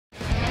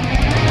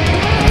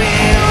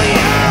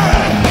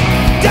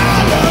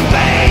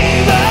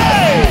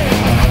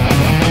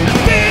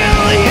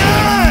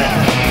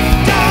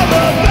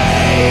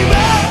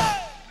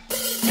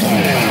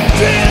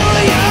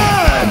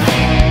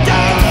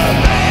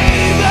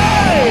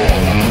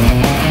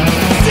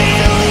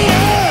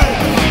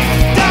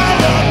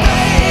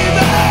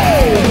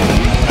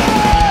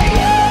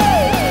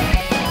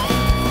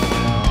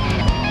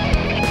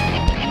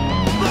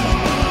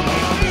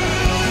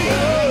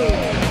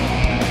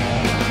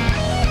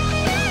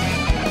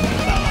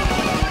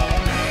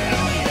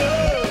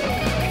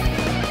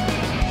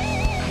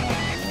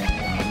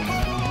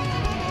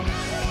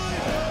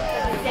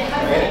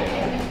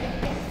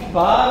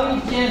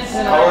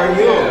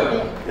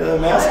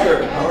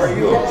Master, how are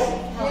you?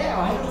 Yeah,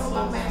 I don't know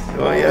about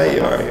Master. Oh yeah,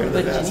 you are. You're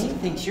the But best. Janene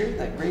thinks you're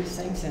the greatest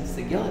thing since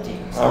the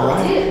guillotine. All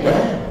right.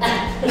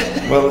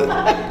 Well,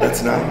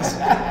 that's nice.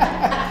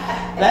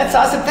 That's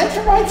awesome. Thanks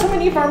for buying so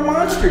many of our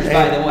monsters,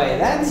 by the way.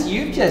 That's,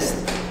 you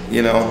just...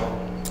 You know,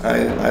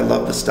 I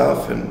love the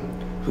stuff, and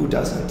who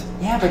doesn't?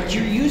 Yeah, but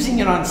you're using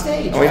it on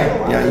stage. Oh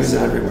yeah, yeah, I use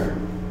it everywhere.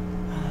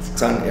 Oh, that's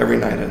It's on every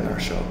night in our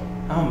show.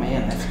 Oh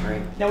man, that's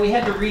great. Now we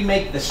had to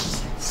remake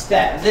this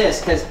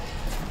because,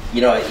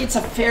 you know, it's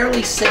a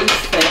fairly safe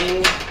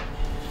thing,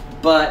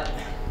 but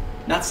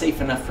not safe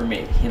enough for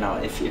me. You know,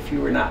 if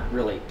you were not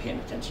really paying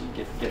attention,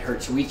 you'd get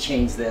hurt. So we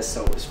changed this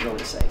so it was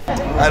really safe.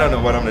 I don't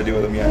know what I'm gonna do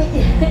with him yet.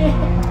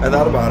 I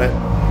thought about it.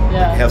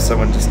 Yeah. Like have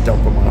someone just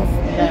dump him off.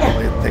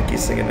 Yeah. I think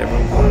he's singing to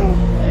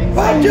everyone.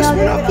 Bob just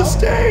went off the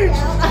stage.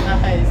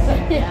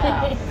 Nice.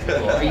 Yeah.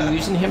 Well, are you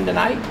using him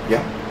tonight?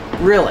 Yeah.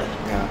 Really?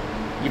 Yeah.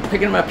 You're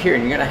picking him up here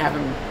and you're gonna have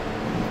him.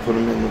 I'm gonna put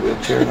him in the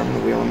wheelchair and I'm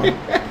gonna wheel him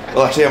out.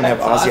 Well, actually, I'm gonna have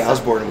That's Ozzy awesome.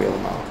 Osbourne wheel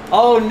him out.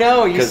 Oh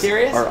no, are you 'Cause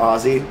serious? Our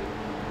Ozzy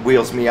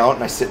wheels me out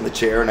and I sit in the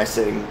chair and I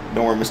sing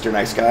 "No More Mr.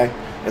 Nice Guy"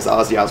 as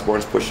Ozzy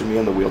Osbourne's pushing me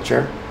in the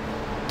wheelchair,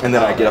 and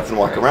then I get up and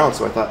walk around.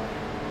 So I thought,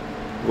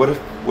 what if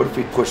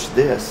we pushed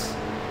this,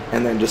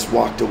 and then just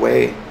walked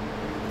away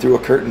through a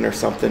curtain or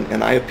something,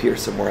 and I appear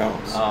somewhere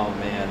else. Oh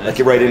man, Like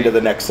right into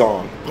the next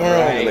song. Right.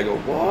 And they go,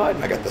 what?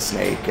 And I got the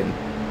snake and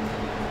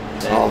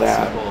all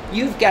that. So cool.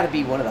 You've got to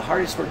be one of the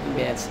hardest working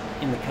bands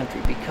in the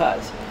country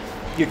because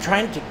you're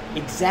trying to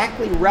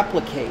exactly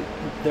replicate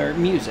their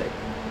music,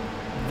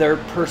 their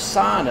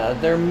persona,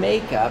 their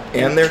makeup,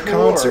 And their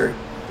tour. concert.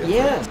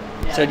 Yes.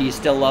 So do you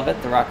still love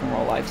it, the rock and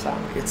roll lifestyle?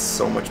 It's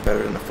so much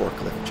better than the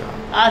forklift job.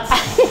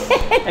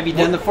 Have you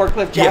done the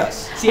forklift job?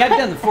 Yes. See, I've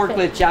done the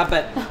forklift job,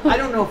 but I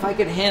don't know if I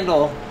could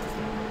handle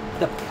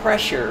the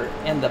pressure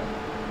and the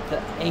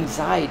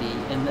anxiety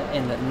and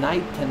the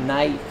night to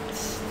night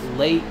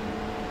late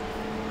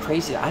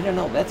crazy. I don't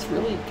know. That's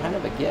really kind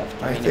of a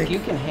gift. I mean, if you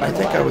can handle I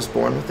think that. I was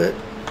born with it.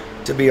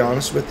 To be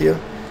honest with you,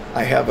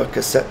 I have a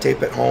cassette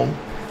tape at home.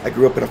 I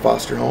grew up in a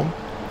foster home.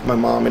 My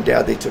mom and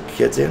dad, they took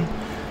kids in.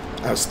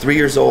 I was 3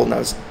 years old and I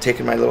was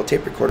taking my little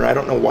tape recorder. I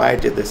don't know why I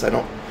did this. I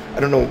don't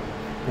know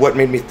what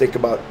made me think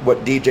about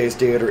what DJs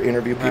did or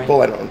interview people.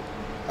 Right.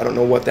 I don't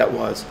know what that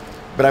was.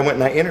 But I went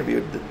and I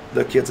interviewed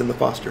the kids in the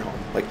foster home.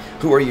 Like,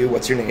 who are you?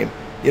 What's your name?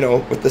 You know,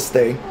 with this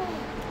thing.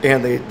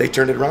 And they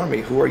turned it around me.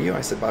 Who are you?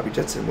 I said, Bobby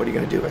Jensen. What are you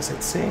going to do? I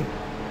said, sing.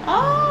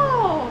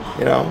 Oh.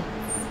 You know?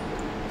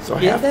 So I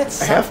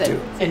have to.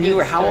 And you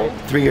were how old?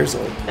 3 years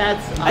old.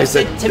 That's I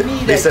said, to me,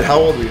 they said, how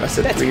old were you? I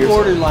said, that's 3 years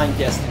old. borderline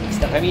destiny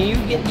stuff. I mean,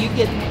 you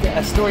get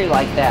a story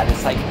like that.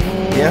 It's like,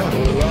 Yeah.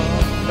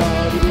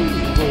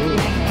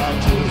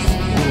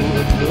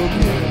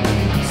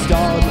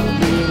 Start a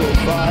little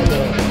fire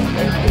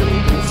and